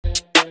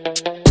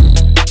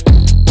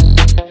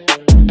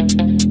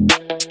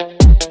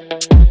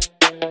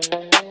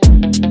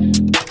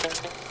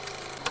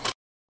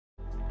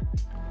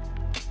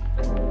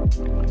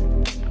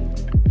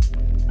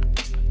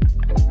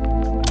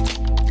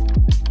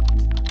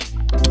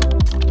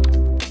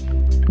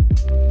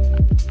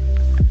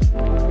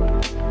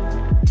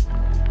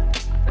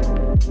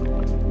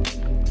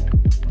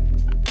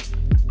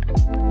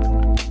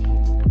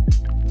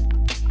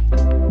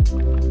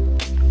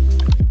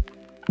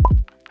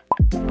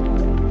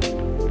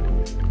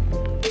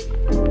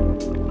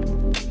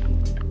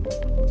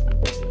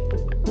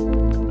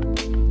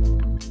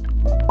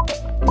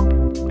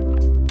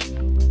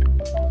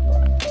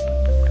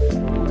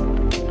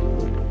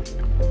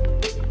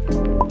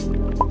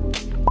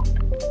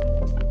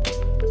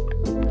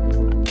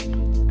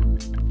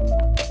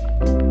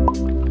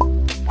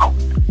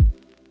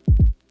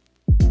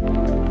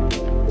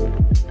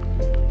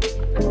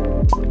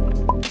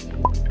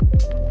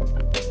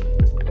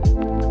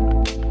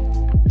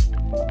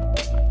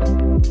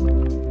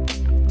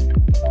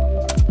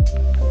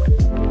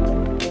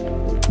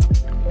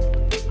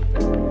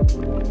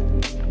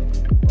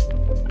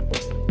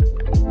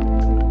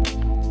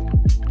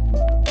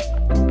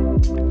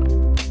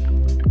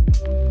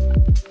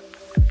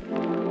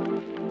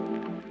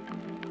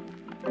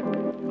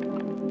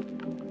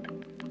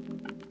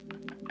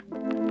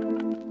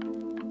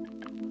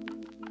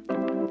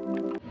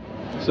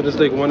So this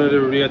is like one of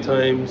the rare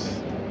times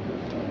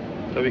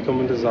that we come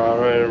into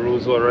Zara and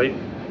rules were right.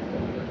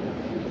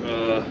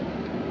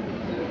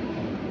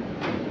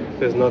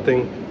 There's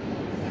nothing.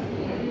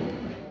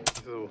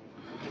 So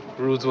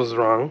Roots was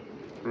wrong.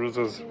 Roots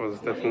was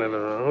definitely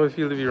wrong. How do you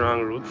feel to be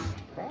wrong, Roots?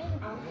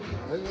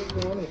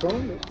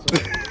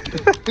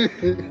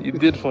 You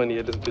did funny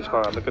at this bitch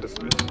hard. Look at this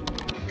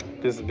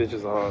bitch. This bitch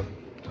is hard.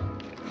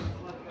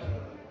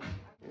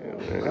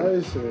 Yeah,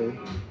 I say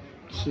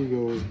she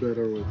goes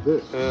better with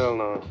this. hell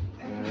no.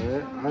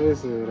 Alright, I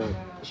say that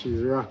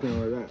she's rocking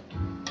with that.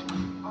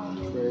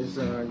 Very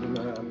sorry,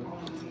 man.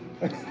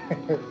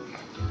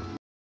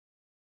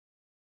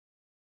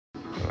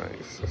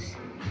 Nice.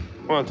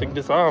 I want to take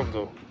this off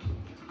though.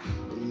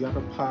 You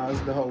gotta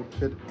pause the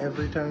outfit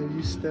every time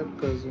you step,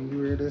 because when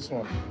you wear this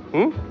one,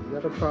 You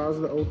gotta pause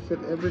the outfit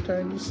every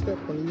time you step.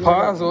 When you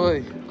pause,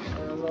 boy.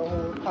 There's a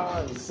whole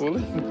pause. Well,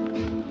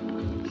 listen.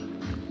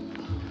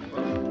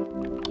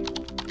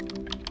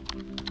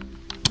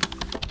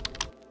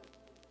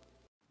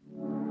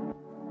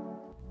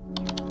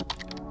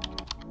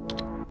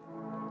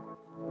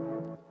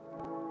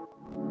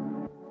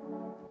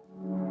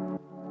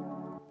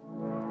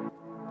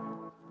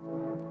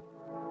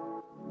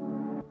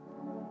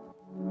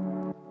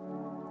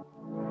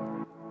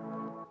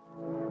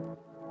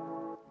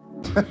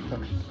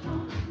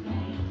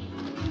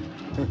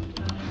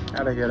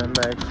 Gotta get them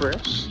back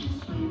fresh.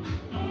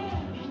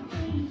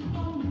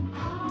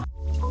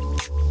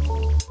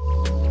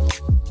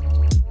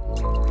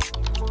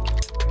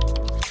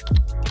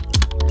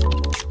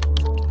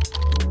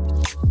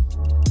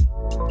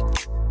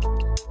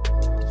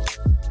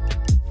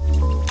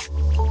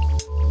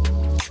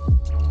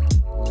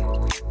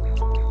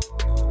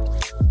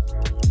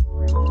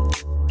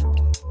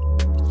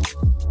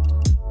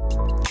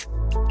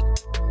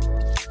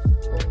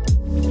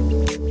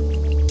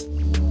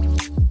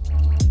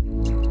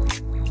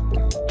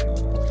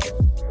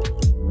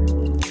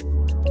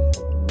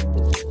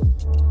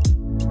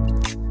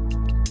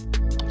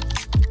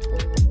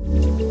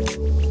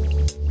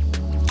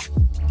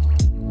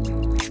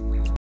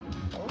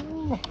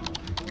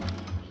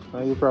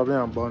 You probably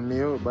on bun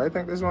meal, but I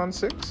think this one's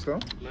 6, so.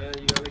 Man,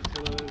 you got like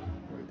 10 of them.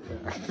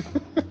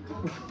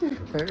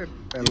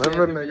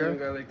 11, nigga. You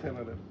got like 10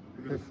 of them.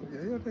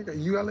 Yeah, nigga.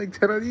 You got like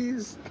 10 of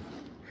these?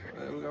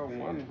 We got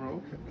one,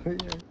 bro. Yeah.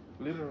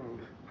 Literally.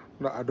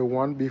 No, the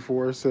one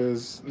before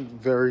says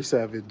very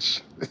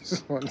savage.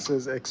 This one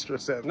says extra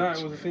savage. Nah,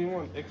 it was the same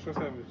one. Extra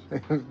savage.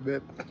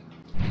 Bet.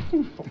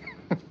 It's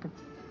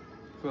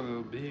a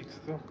little big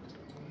still.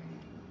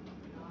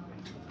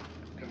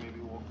 Can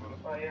maybe walk on it.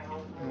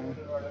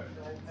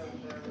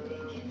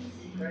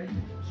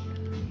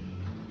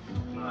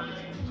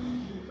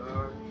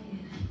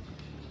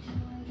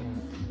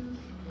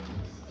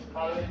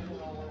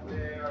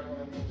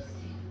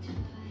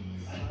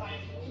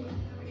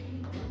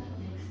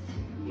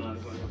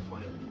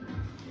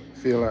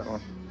 Feel that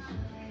one.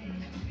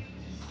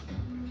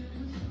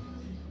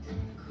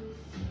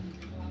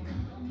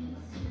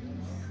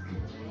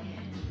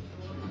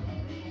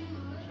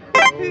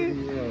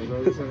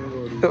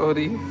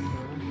 Odie.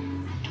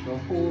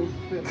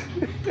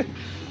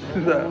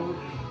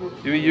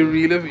 You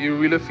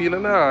really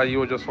feeling that, or you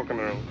were just fucking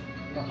around?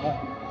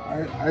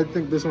 I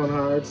think this one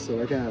hard,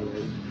 so I can't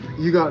like.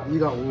 You got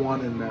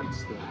one in that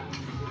still.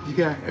 You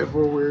can't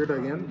ever wear it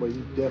again, but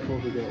you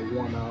definitely get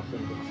one off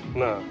in this.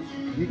 Nah.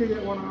 You can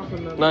get one off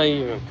in that. Not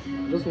even.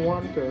 Just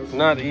one, cause.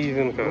 Not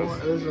even,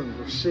 cause. Listen,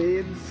 the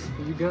shades,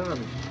 you got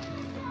it.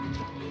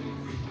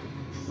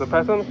 The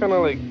pattern kind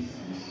of like.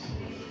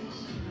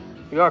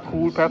 You got a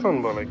cool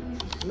pattern, but like.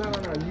 No,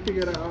 you can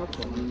get an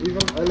also. Even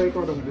I like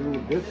how them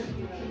do this.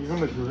 Even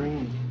the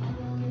green.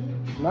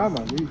 Nah,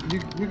 man, you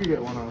could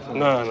get one also.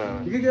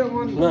 No. You could get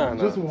one. No.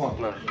 Just one.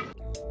 No.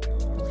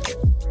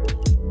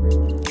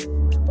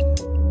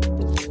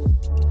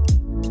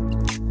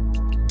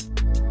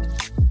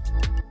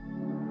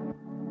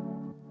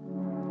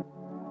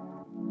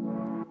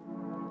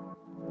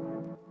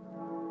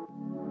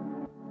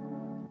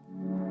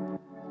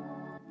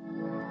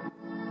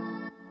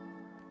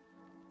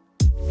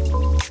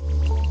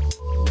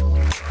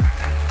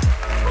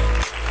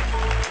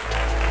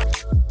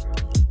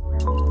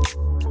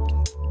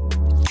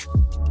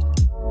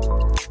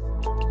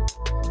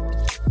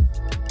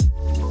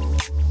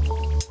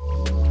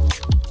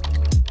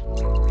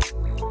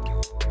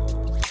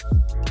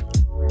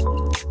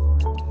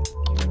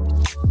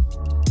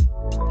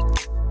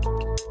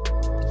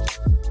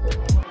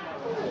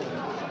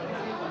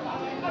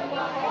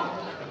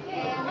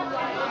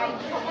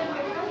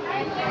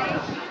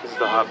 This is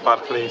the hot pot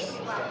place.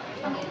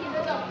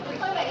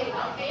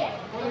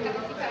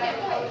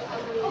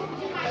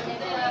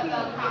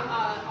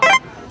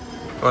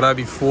 Oh, that'd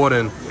be 4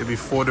 then. It'd be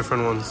 4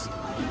 different ones.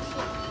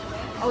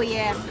 Oh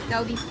yeah, that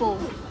would be full.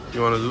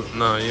 You wanna do?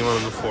 No, you wanna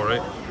do 4,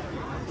 right?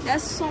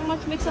 There's so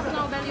much mix up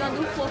now. Then you want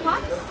to do 4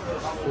 pots?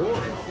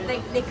 4?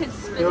 They could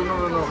split. No.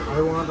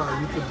 I want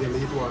you to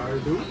delete what I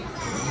do.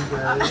 You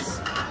guys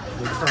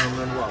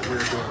determine what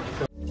we're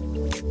doing.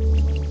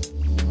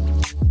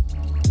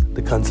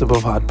 The concept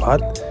of hot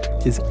pot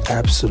is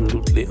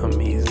absolutely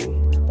amazing.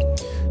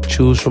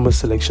 Choose from a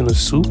selection of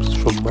soups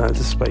from mild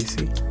to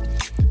spicy.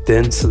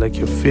 Then select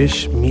your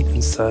fish, meat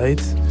and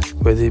sides,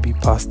 whether it be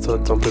pasta,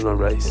 dumpling or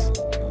rice.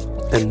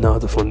 And now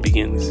the fun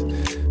begins,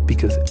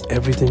 because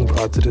everything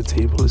brought to the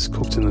table is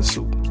cooked in the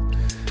soup.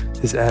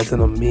 This adds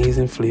an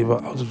amazing flavor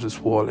out of this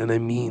world, and I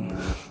mean,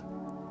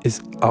 it's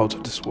out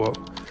of this world.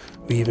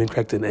 We even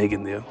cracked an egg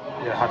in there.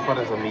 Yeah, hot pot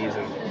is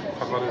amazing.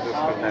 Hot pot is just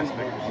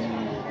fantastic.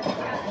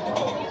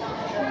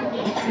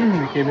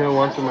 We came here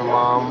once with my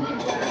mom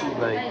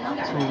like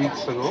 2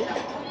 weeks ago,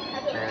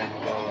 and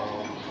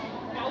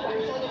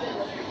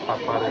hot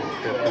pot is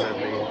definitely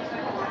amazing.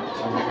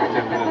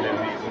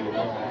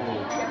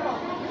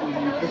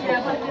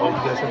 Oh, you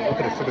guys have, look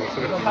at this.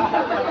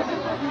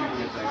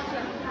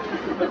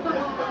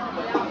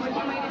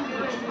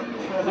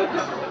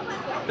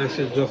 That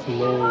shit just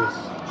knows.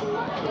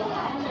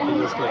 It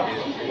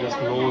just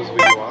knows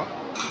where you are.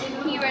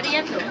 You ready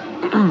yet?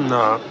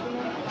 Nah.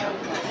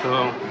 So,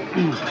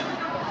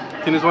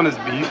 I think this one is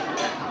beef.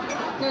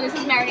 No, this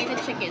is marinated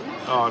chicken.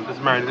 Oh, this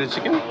is marinated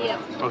chicken? Yeah.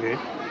 Okay.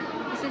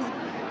 This is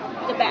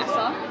the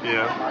basa.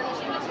 Yeah.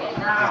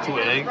 These 2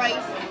 eggs.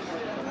 Rice.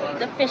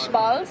 The fish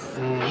balls.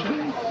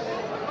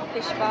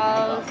 Fish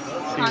balls.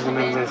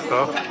 Seasonings and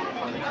stuff.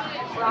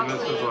 Broccoli. And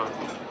this is what?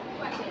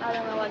 I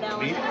don't know what that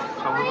Beef? one is.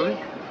 Probably?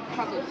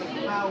 Probably.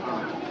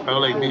 I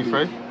like beef,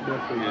 right?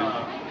 Definitely.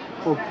 Yeah.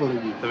 Hopefully.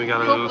 Then we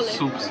got a little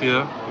soups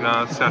here. We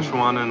got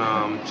Szechuan and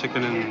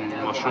chicken and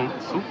mushroom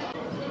soup.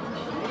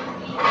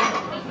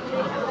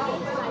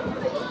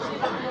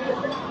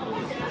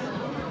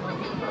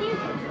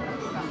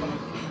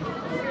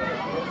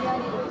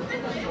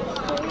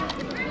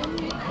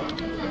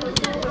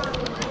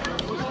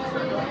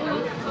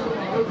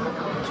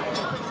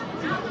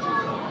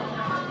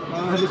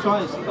 This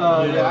one is, I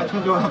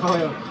changed one for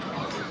you.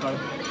 Sorry.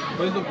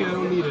 But it's okay, I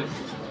don't need it.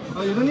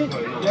 Oh, you don't need?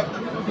 Yeah.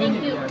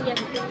 Thank you. Yes.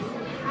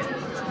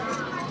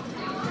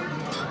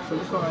 So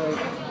this one,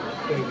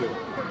 Thank you.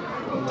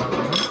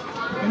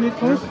 you need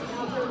first?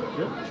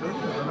 Yeah, sure.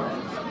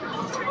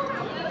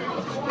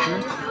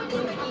 Thank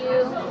you.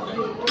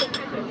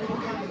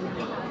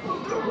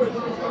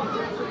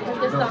 What's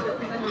this stuff?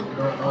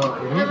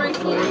 The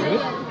rice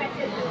here.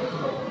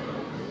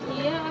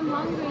 Yeah, I'm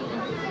hungry.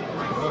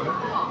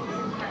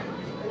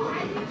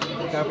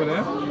 Cap it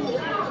there?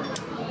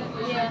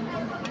 Yeah.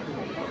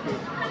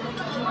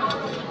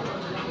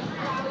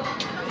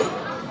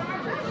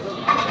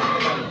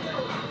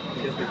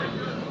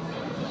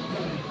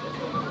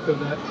 Because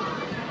that.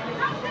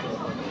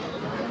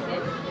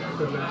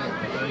 Because that. I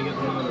ain't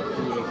getting none of the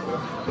food and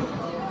stuff.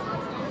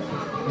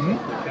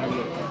 The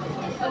cabinet.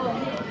 Oh.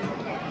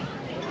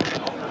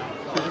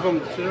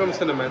 She's from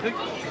Cinematic?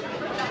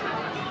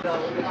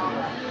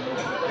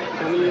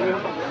 Can you even?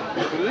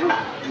 Really?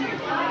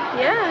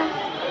 Yeah.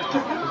 This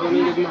one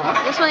ain't getting hot?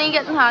 This one ain't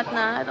getting hot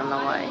now. I don't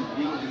know why.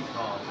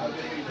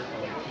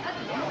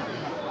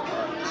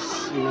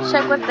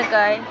 Check with the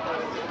guy.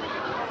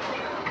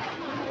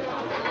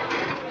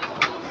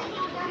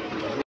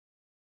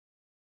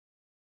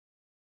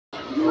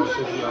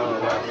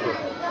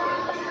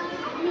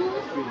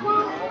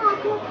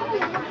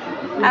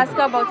 Ask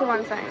her about it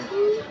one time.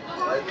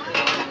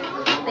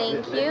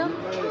 Thank you.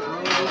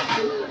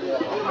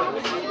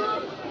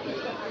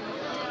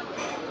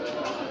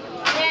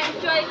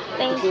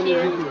 Thank you.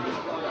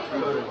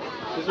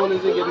 This one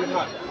isn't getting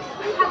hot.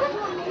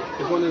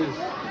 This one is.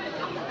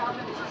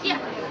 Yeah,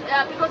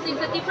 because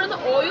it's a different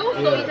oil,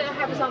 so it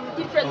have some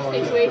different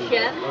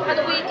situation, and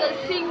we can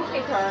sync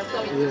it,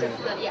 so it's just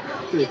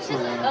it's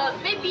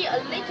just maybe a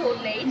little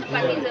late,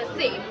 but it's the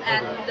same,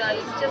 and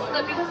it's just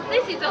because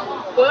this is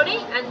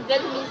burning, and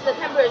that means the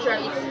temperature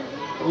is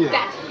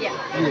that.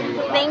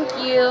 Thank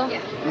you.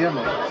 Yeah,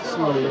 man.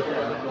 Slowly.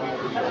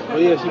 Oh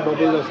yeah, she bought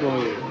this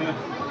slowly.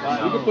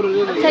 You can put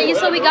it in. Tell you,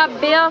 so we got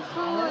bear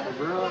food.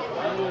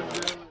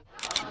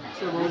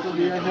 So, what will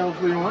be a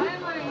healthy one?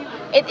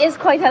 It is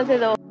quite healthy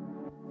though.